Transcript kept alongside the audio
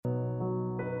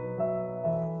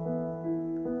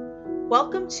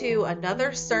Welcome to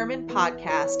another sermon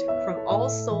podcast from All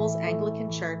Souls Anglican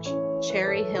Church,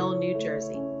 Cherry Hill, New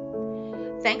Jersey.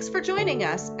 Thanks for joining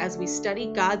us as we study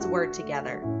God's Word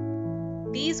together.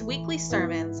 These weekly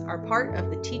sermons are part of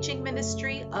the teaching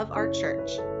ministry of our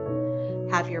church.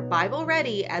 Have your Bible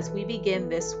ready as we begin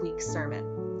this week's sermon.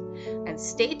 And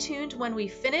stay tuned when we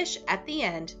finish at the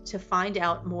end to find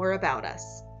out more about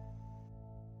us.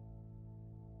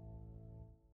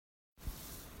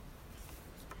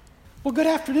 Well, good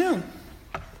afternoon.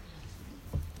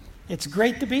 It's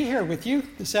great to be here with you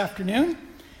this afternoon.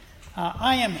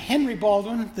 I am Henry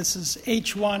Baldwin. This is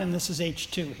H1 and this is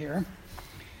H2 here.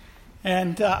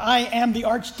 And I am the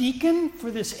archdeacon for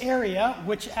this area,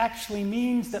 which actually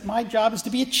means that my job is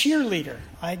to be a cheerleader.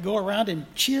 I go around and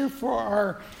cheer for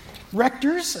our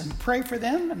rectors and pray for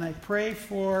them, and I pray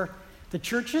for the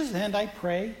churches, and I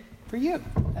pray for you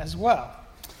as well.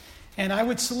 And I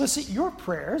would solicit your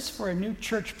prayers for a new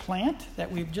church plant that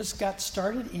we've just got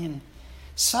started in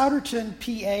Souderton,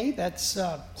 PA. That's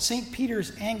St.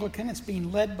 Peter's Anglican. It's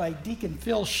being led by Deacon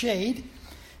Phil Shade.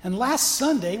 And last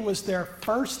Sunday was their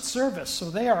first service,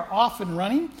 so they are off and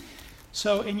running.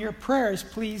 So in your prayers,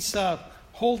 please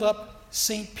hold up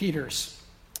St. Peter's.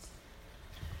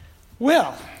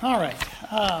 Well, all right.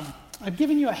 I've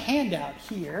given you a handout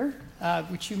here,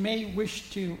 which you may wish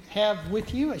to have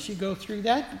with you as you go through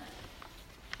that,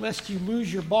 lest you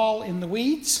lose your ball in the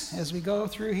weeds as we go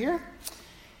through here.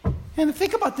 And to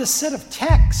think about this set of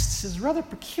texts is rather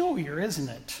peculiar, isn't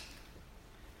it?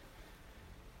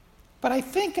 But I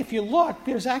think if you look,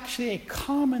 there's actually a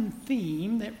common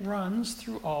theme that runs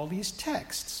through all these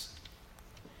texts.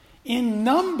 In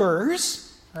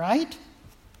Numbers, right,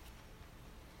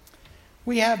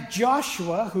 we have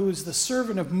Joshua, who is the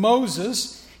servant of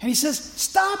Moses, and he says,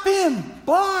 "Stop him,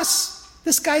 boss!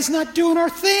 This guy's not doing our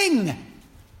thing."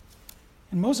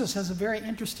 And Moses has a very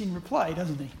interesting reply,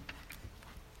 doesn't he?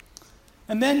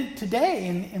 And then today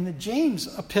in the James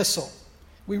epistle,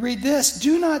 we read this: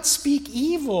 "Do not speak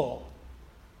evil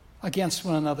against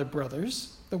one another,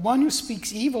 brothers. The one who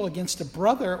speaks evil against a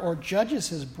brother or judges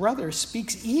his brother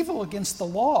speaks evil against the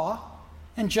law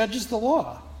and judges the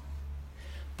law.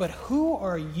 But who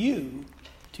are you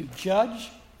to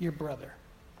judge your brother?"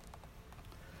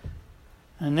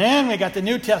 And then we got the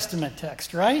New Testament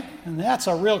text, right? And that's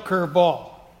a real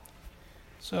curveball.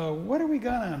 So what are we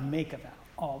going to make about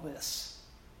all this?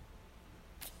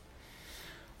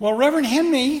 Well, Reverend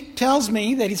Henry tells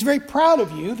me that he's very proud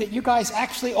of you, that you guys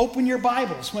actually open your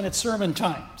Bibles when it's sermon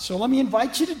time. So let me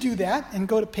invite you to do that and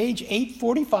go to page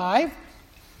 845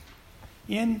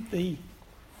 in the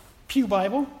Pew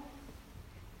Bible.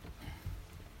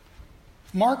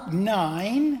 Mark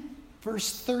 9,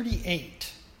 verse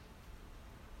 38.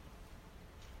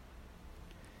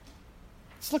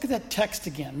 Let's look at that text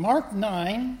again. Mark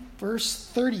 9, verse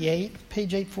 38,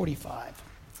 page 845.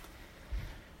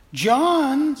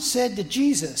 John said to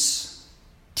Jesus,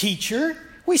 "Teacher,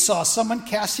 we saw someone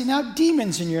casting out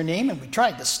demons in your name, and we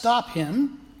tried to stop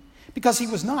him because he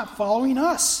was not following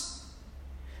us."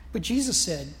 But Jesus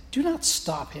said, "Do not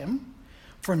stop him,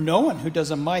 for no one who does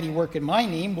a mighty work in my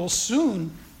name will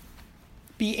soon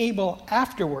be able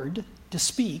afterward to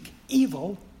speak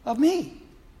evil of me.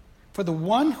 For the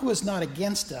one who is not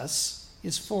against us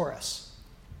is for us."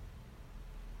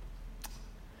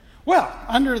 Well,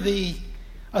 under the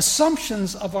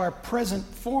assumptions of our present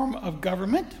form of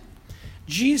government,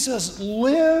 Jesus'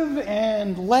 live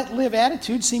and let live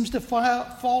attitude seems to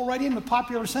fall right in with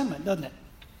popular sentiment, doesn't it?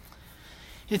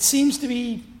 It seems to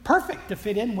be perfect to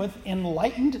fit in with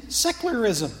enlightened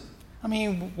secularism. I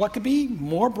mean, what could be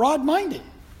more broad-minded?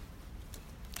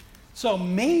 So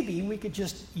maybe we could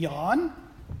just yawn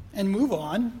and move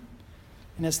on.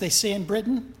 And as they say in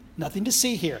Britain, nothing to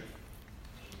see here.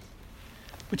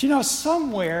 But you know,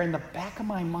 somewhere in the back of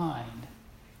my mind,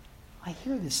 I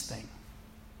hear this thing.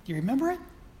 Do you remember it?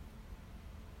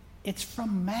 It's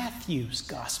from Matthew's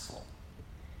gospel.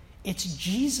 It's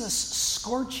Jesus'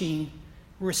 scorching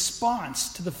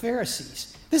response to the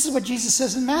Pharisees. This is what Jesus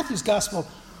says in Matthew's gospel: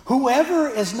 "Whoever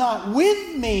is not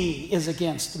with me is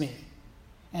against me,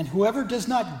 and whoever does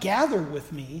not gather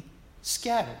with me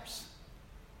scatters."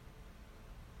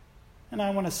 And I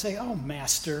want to say, "Oh,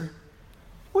 Master,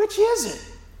 which is it?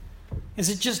 Is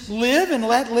it just live and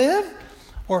let live,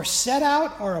 or set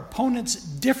out our opponent's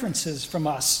differences from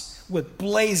us with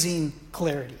blazing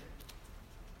clarity?"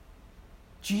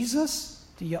 Jesus,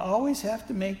 do you always have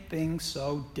to make things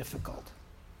so difficult?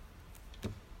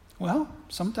 Well,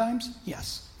 sometimes,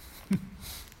 yes.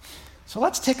 So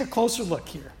let's take a closer look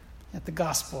here at the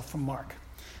Gospel from Mark.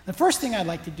 The first thing I'd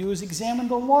like to do is examine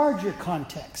the larger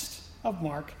context of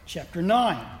Mark chapter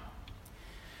 9.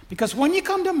 Because when you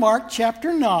come to Mark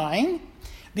chapter 9,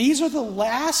 these are the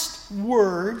last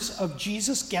words of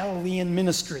Jesus' Galilean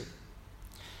ministry.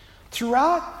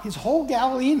 Throughout his whole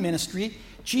Galilean ministry,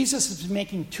 Jesus is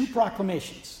making two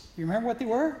proclamations. You remember what they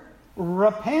were?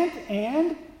 Repent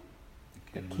and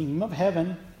the kingdom of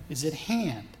heaven is at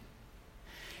hand.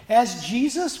 As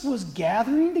Jesus was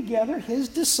gathering together his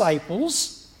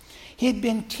disciples, he had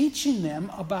been teaching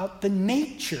them about the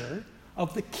nature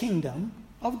of the kingdom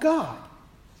of God.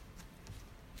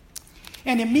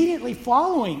 And immediately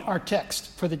following our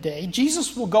text for the day,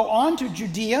 Jesus will go on to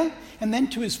Judea and then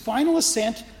to his final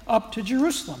ascent up to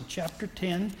Jerusalem, chapter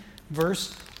 10,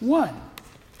 verse 1.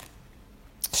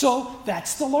 So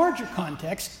that's the larger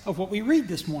context of what we read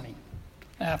this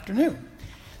afternoon.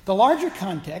 The larger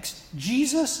context,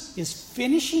 Jesus is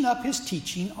finishing up his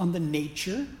teaching on the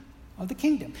nature of the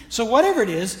kingdom. So whatever it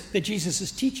is that Jesus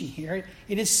is teaching here,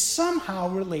 it is somehow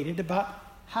related about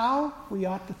how we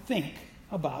ought to think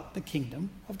about the kingdom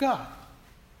of God.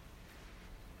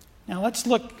 Now let's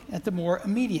look at the more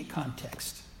immediate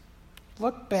context.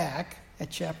 Look back at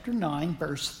chapter 9,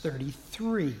 verse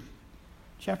 33.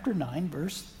 Chapter 9,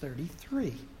 verse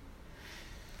 33.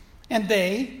 And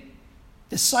they,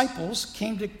 disciples,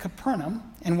 came to Capernaum,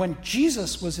 and when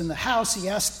Jesus was in the house, he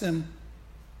asked them,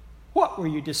 "What were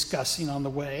you discussing on the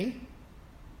way?"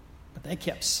 But they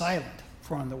kept silent.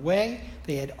 For on the way,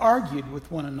 they had argued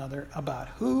with one another about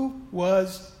who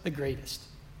was the greatest.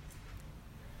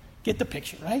 Get the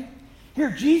picture, right? Here,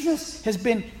 Jesus has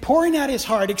been pouring out his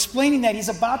heart, explaining that he's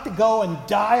about to go and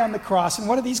die on the cross. And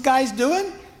what are these guys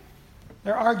doing?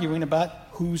 They're arguing about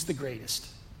who's the greatest.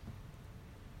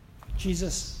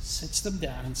 Jesus sits them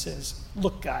down and says,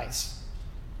 "Look, guys,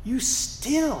 you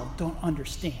still don't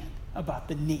understand about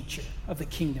the nature of the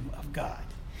kingdom of God.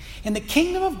 In the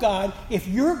kingdom of God, if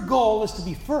your goal is to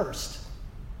be first,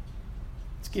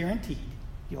 it's guaranteed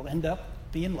you'll end up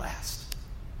being last."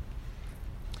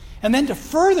 And then to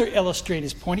further illustrate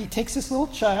his point, he takes this little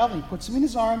child and he puts him in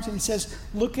his arms and he says,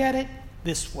 "Look at it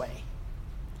this way.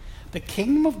 The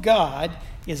kingdom of God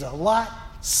is a lot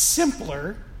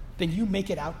simpler than you make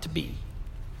it out to be.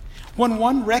 When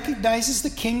one recognizes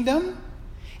the kingdom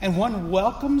and when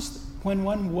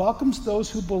one welcomes those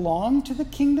who belong to the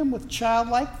kingdom with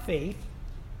childlike faith,"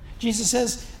 Jesus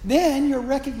says, "then you're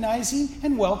recognizing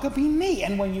and welcoming me.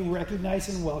 And when you recognize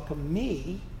and welcome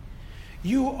me,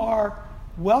 you are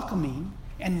welcoming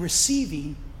and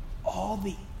receiving all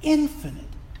the infinite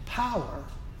power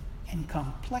and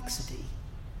complexity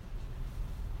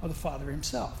of the Father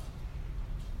himself."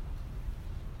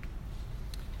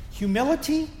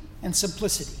 Humility and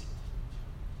simplicity.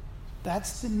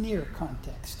 That's the near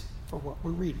context for what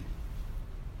we're reading.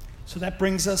 So that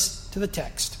brings us to the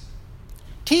text.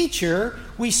 "Teacher,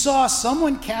 we saw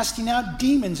someone casting out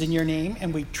demons in your name,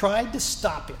 and we tried to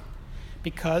stop him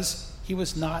because he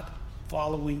was not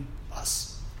following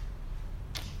us."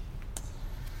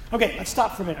 Okay, let's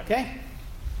stop for a minute, okay?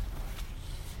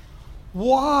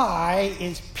 Why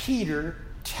is Peter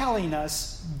telling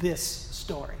us this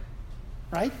story?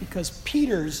 Right? Because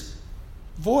Peter's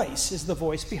voice is the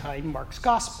voice behind Mark's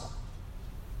gospel.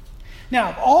 Now,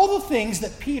 of all the things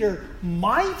that Peter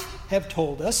might have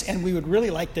told us, and we would really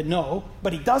like to know,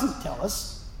 but he doesn't tell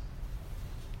us,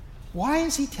 why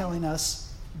is he telling us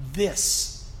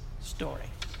this story?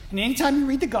 And anytime you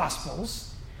read the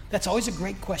Gospels, that's always a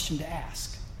great question to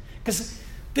ask. Because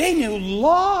they knew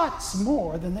lots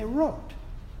more than they wrote.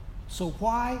 So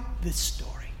why this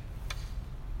story?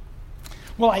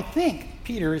 Well, I think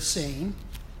Peter is saying,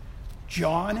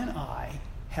 John and I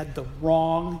had the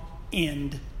wrong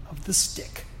end of the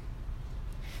stick.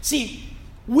 See,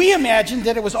 we imagined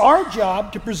that it was our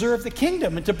job to preserve the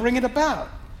kingdom and to bring it about.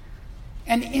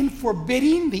 And in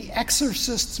forbidding the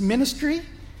exorcist's ministry,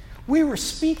 we were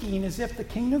speaking as if the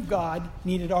kingdom of God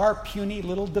needed our puny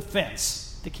little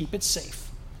defense to keep it safe.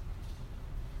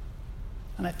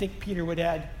 And I think Peter would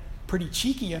add, pretty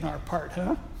cheeky on our part,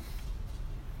 huh?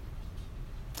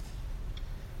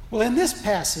 Well, in this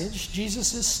passage,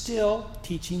 Jesus is still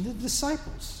teaching the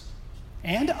disciples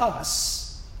and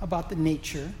us about the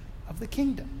nature of the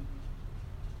kingdom.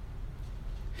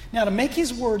 Now, to make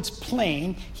his words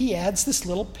plain, he adds this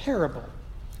little parable.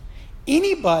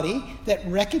 Anybody that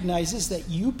recognizes that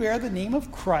you bear the name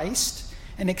of Christ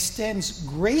and extends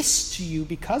grace to you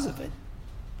because of it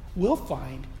will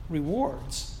find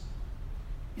rewards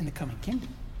in the coming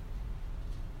kingdom.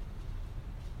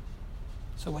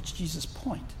 So what's Jesus'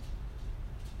 point?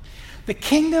 The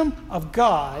kingdom of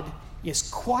God is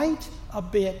quite a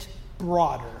bit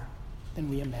broader than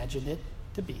we imagined it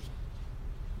to be.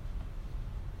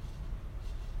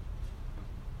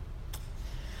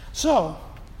 So,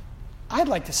 I'd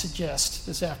like to suggest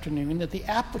this afternoon that the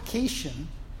application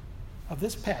of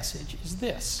this passage is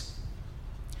this: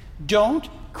 don't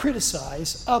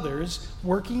criticize others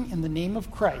working in the name of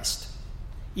Christ,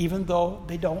 even though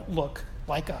they don't look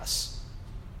like us.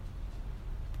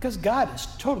 Because God is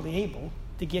totally able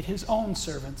to get his own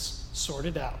servants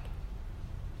sorted out.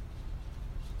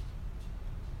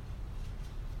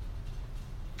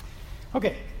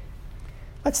 Okay,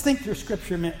 let's think through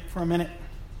Scripture for a minute.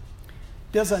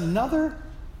 Does another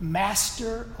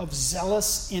master of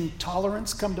zealous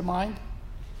intolerance come to mind?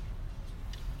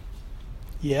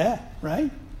 Yeah,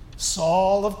 right?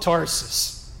 Saul of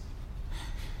Tarsus.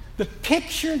 The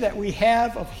picture that we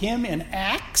have of him in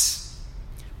Acts,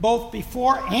 both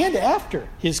before and after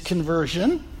his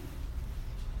conversion,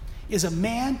 is a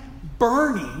man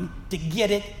burning to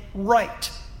get it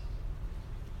right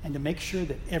and to make sure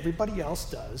that everybody else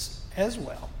does as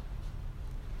well.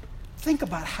 Think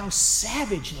about how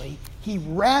savagely he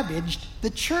ravaged the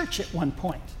church at one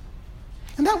point.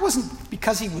 And that wasn't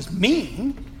because he was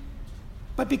mean,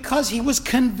 but because he was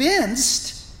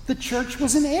convinced the church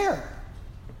was in error.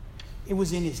 It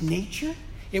was in his nature,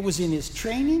 it was in his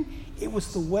training, it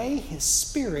was the way his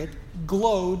spirit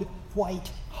glowed white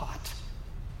hot.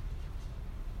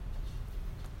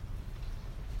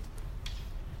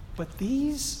 But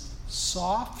these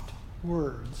soft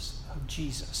words of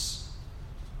Jesus,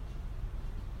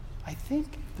 I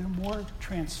think they're more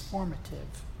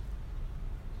transformative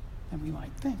than we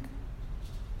might think.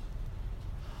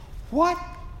 What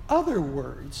other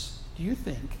words do you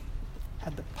think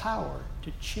had the power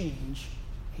to change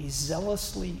a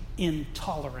zealously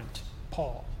intolerant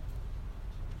Paul?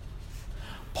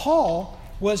 Paul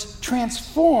was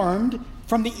transformed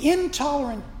from the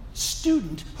intolerant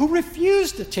student who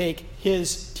refused to take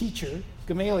his teacher,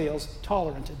 Gamaliel's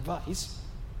tolerant advice,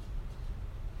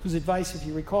 whose advice, if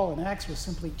you recall in Acts, was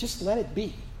simply, just let it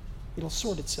be. It'll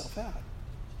sort itself out.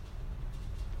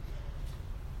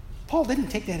 Paul didn't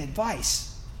take that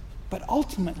advice, but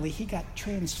ultimately he got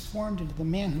transformed into the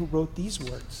man who wrote these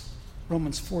words,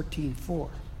 Romans 14:4.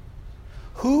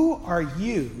 Who are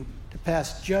you to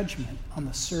pass judgment on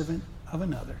the servant of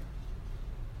another?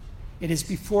 It is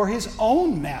before his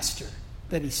own master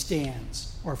that he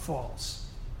stands or falls,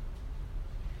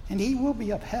 and he will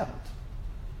be upheld,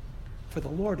 for the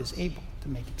Lord is able to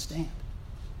make it stand.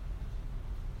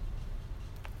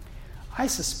 I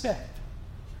suspect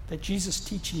that Jesus'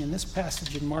 teaching in this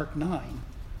passage in Mark 9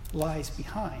 lies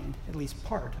behind at least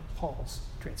part of Paul's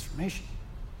transformation.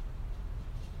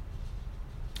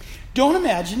 Don't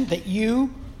imagine that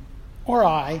you or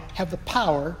I have the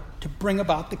power to bring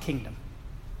about the kingdom.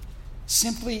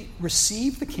 Simply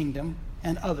receive the kingdom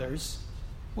and others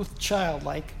with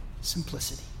childlike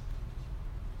simplicity.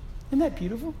 Isn't that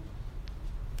beautiful?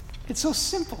 It's so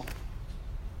simple.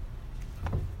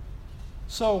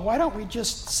 So why don't we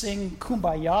just sing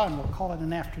Kumbaya and we'll call it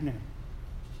an afternoon?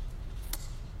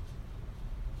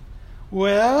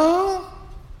 Well,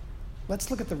 let's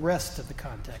look at the rest of the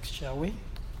context, shall we?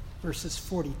 Verses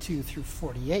 42 through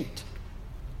 48.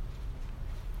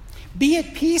 Be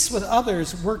at peace with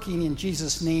others working in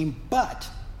Jesus' name, but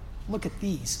look at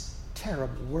these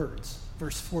terrible words.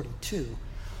 Verse 42.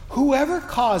 Whoever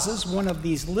causes one of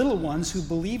these little ones who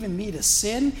believe in me to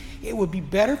sin, it would be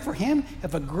better for him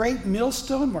if a great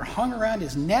millstone were hung around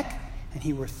his neck and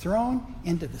he were thrown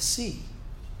into the sea.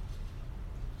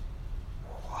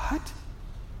 What?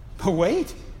 But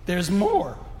wait, there's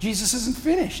more. Jesus isn't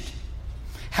finished.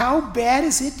 How bad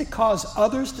is it to cause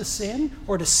others to sin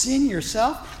or to sin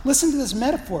yourself? Listen to this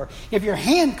metaphor. If your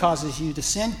hand causes you to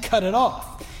sin, cut it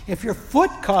off. If your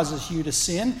foot causes you to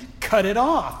sin, cut it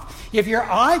off. If your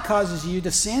eye causes you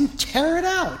to sin, tear it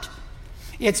out.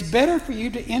 It's better for you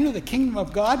to enter the kingdom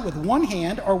of God with one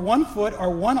hand or one foot or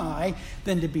one eye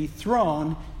than to be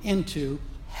thrown into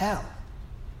hell.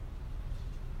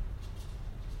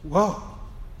 Whoa.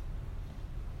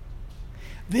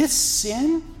 This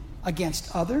sin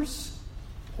against others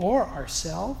or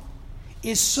ourselves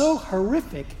is so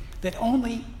horrific that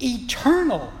only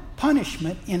eternal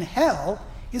punishment in hell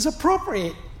is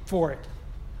appropriate for it.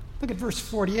 Look at verse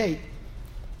 48.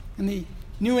 In the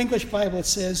New English Bible it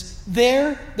says,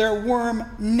 their worm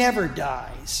never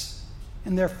dies,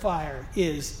 and their fire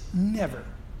is never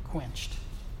quenched.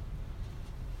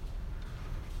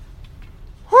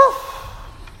 Whew.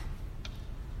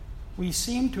 We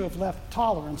seem to have left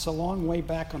tolerance a long way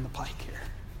back on the pike here.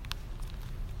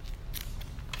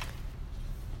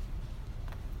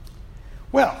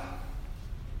 Well,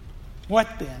 what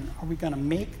then are we going to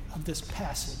make of this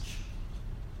passage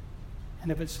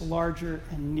and of its larger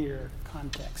and nearer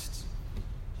contexts?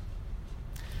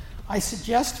 I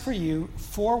suggest for you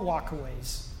 4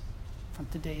 walkaways from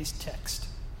today's text.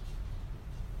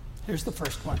 Here's the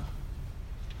first one.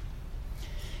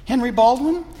 Henry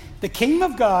Baldwin, the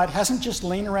kingdom of God hasn't just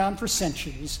lain around for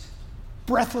centuries,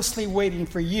 breathlessly waiting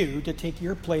for you to take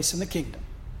your place in the kingdom.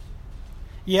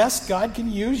 Yes, God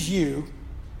can use you,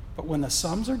 but when the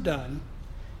sums are done,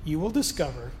 you will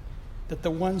discover that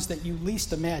the ones that you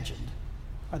least imagined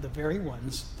are the very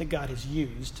ones that God has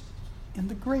used in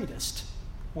the greatest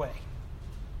way.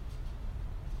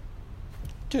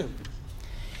 2,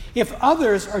 if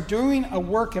others are doing a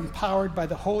work empowered by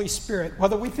the Holy Spirit,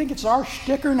 whether we think it's our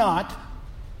shtick or not,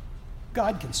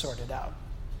 God can sort it out.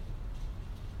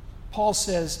 Paul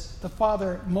says the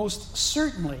Father most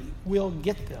certainly will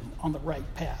get them on the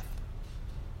right path.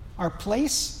 Our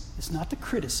place is not to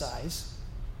criticize,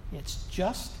 it's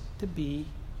just to be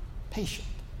patient.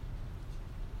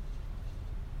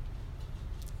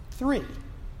 3,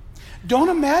 don't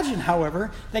imagine,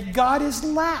 however, that God is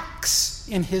lax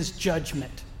in his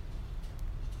judgment,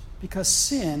 because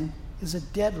sin is a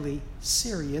deadly,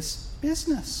 serious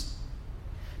business.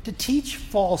 To teach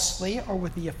falsely or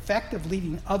with the effect of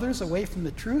leading others away from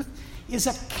the truth is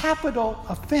a capital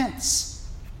offense,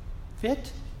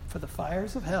 fit for the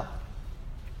fires of hell.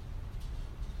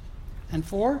 And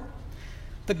 4,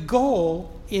 the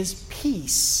goal is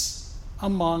peace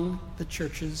among the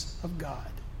churches of God.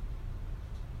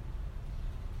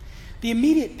 The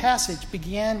immediate passage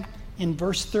began in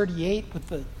verse 38 with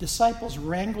the disciples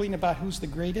wrangling about who's the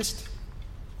greatest.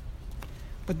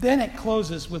 But then it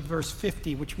closes with verse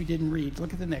 50, which we didn't read.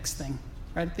 Look at the next thing,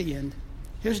 right at the end.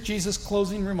 Here's Jesus'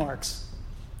 closing remarks.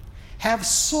 Have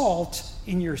salt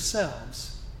in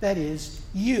yourselves, that is,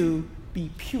 you be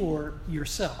pure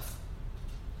yourself,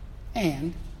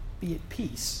 and be at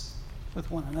peace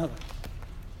with one another.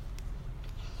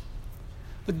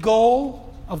 The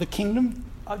goal of the kingdom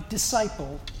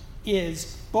disciple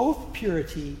is both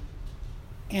purity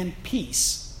and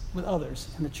peace with others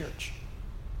in the church.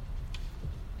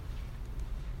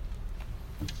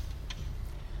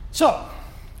 So,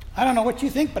 I don't know what you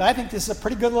think, but I think this is a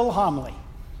pretty good little homily.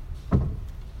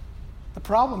 The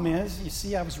problem is, you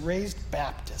see, I was raised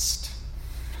Baptist.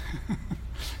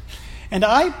 And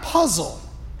I puzzle,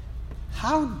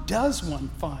 how does one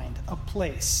find a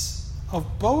place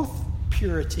of both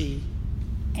purity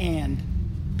and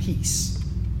peace?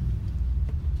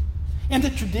 In the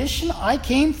tradition I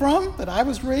came from, that I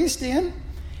was raised in,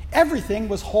 everything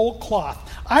was whole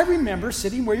cloth. I remember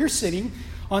sitting where you're sitting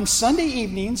on Sunday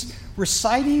evenings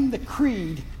reciting the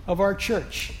creed of our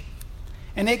church.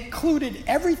 And it included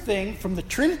everything from the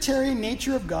Trinitarian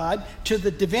nature of God to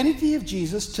the divinity of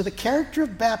Jesus to the character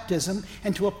of baptism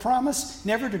and to a promise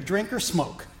never to drink or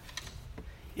smoke.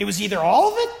 It was either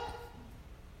all of it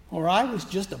or I was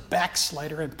just a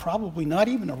backslider and probably not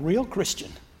even a real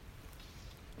Christian.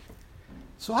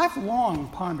 So I've long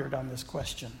pondered on this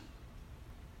question.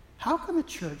 How can the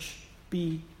church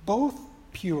be both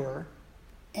pure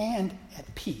and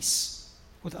at peace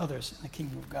with others in the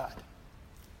kingdom of God?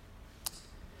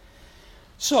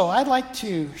 So I'd like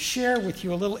to share with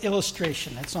you a little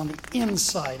illustration that's on the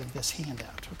inside of this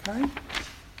handout, okay?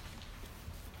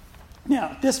 Now,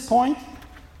 at this point,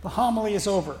 the homily is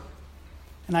over,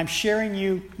 and I'm sharing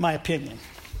you my opinion.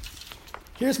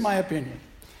 Here's my opinion.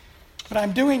 But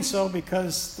I'm doing so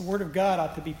because the Word of God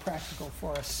ought to be practical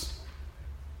for us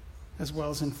as well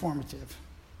as informative.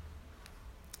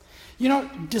 You know,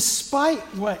 despite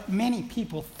what many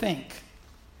people think,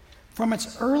 from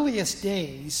its earliest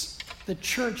days, the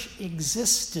church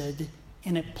existed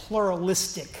in a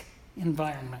pluralistic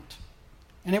environment.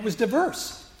 And it was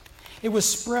diverse. It was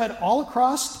spread all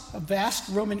across a vast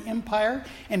Roman Empire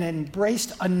and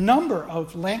embraced a number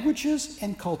of languages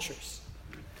and cultures.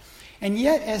 And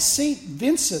yet, as St.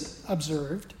 Vincent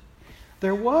observed,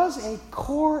 there was a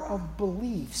core of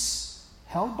beliefs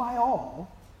held by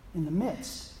all in the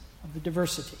midst of the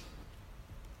diversity.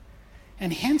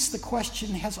 And hence the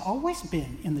question has always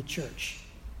been in the church,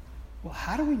 well,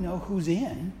 how do we know who's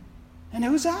in and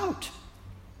who's out?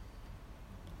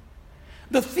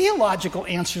 The theological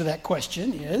answer to that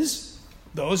question is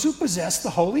those who possess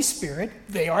the Holy Spirit,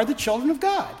 they are the children of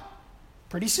God.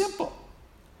 Pretty simple.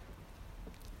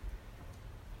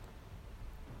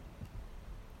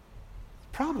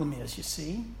 The problem is, you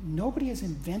see, nobody has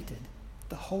invented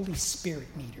the Holy Spirit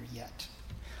meter yet.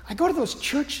 I go to those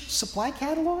church supply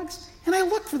catalogs and I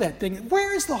look for that thing.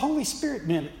 Where is the Holy Spirit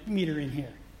meter in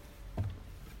here?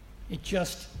 It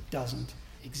just doesn't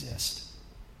exist.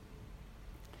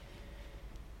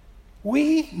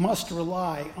 We must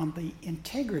rely on the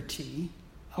integrity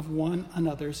of one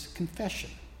another's confession.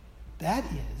 That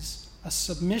is, a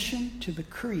submission to the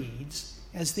creeds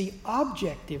as the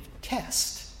objective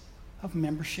test of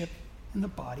membership in the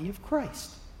body of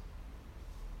Christ.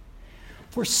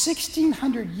 For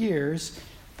 1,600 years,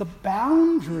 the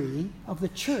boundary of the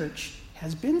church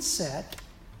has been set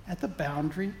at the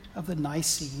boundary of the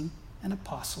Nicene and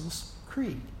Apostles'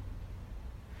 Creed.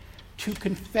 To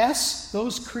confess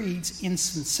those creeds in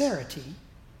sincerity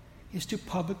is to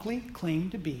publicly claim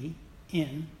to be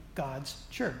in God's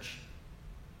church.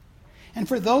 And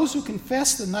for those who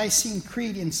confess the Nicene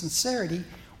Creed in sincerity,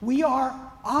 we are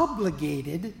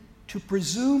obligated to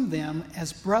presume them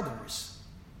as brothers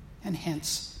and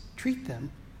hence treat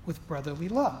them with brotherly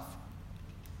love.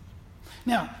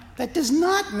 Now, that does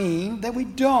not mean that we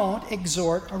don't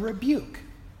exhort or rebuke,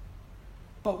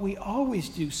 but we always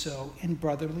do so in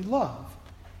brotherly love,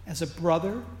 as a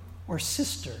brother or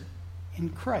sister in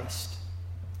Christ.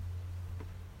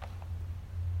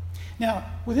 Now,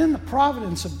 within the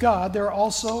providence of God, there are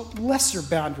also lesser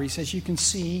boundaries, as you can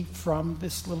see from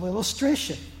this little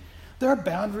illustration. There are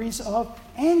boundaries of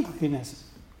Anglicanism.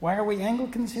 Why are we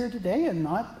Anglicans here today and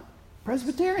not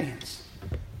Presbyterians?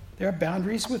 There are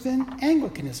boundaries within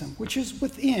Anglicanism, which is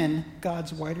within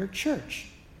God's wider church.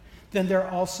 Then there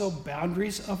are also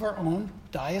boundaries of our own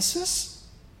diocese,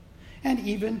 and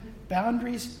even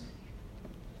boundaries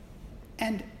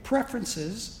and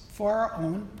preferences for our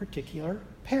own particular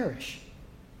parish.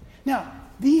 Now,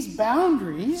 these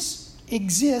boundaries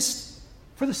exist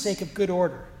for the sake of good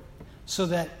order, so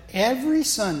that every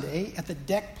Sunday at the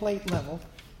deck plate level,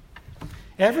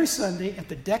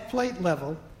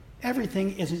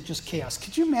 everything isn't just chaos.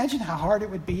 Could you imagine how hard it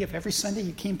would be if every Sunday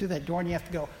you came through that door and you have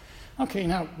to go, okay,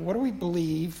 now what do we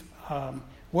believe?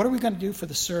 What are we going to do for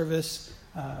the service?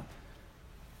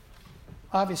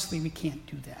 Obviously, we can't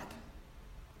do that.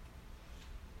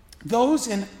 Those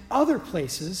in other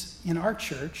places in our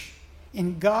church,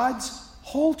 in God's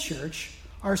whole church,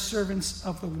 are servants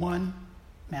of the one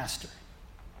master.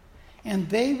 And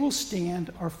they will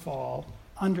stand or fall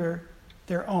under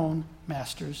their own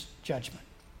master's judgment.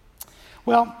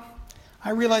 Well, I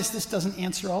realize this doesn't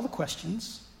answer all the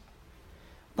questions,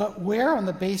 but where on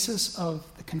the basis of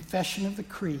the confession of the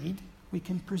creed we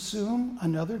can presume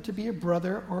another to be a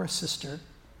brother or a sister,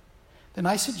 then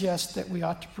I suggest that we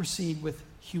ought to proceed with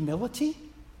humility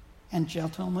and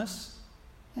gentleness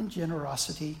and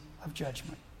generosity of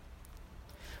judgment.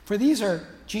 For these are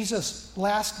Jesus'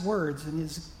 last words in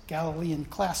his Galilean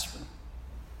classroom.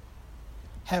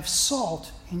 Have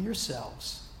salt in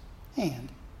yourselves and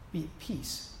be at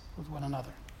peace with one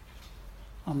another.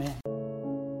 Amen.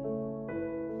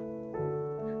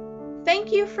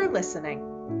 Thank you for listening.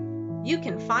 You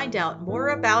can find out more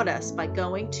about us by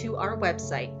going to our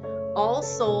website,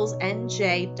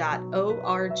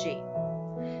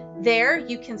 allsoulsnj.org. There,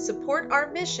 you can support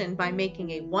our mission by making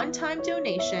a one-time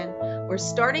donation or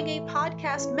starting a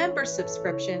podcast member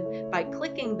subscription by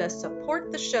clicking the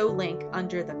Support the Show link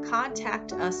under the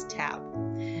Contact Us tab.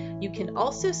 You can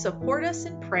also support us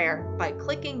in prayer by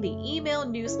clicking the Email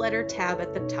Newsletter tab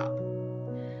at the top.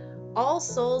 All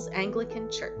Souls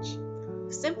Anglican Church.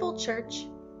 Simple church,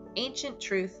 ancient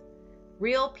truth,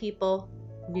 real people,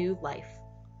 new life.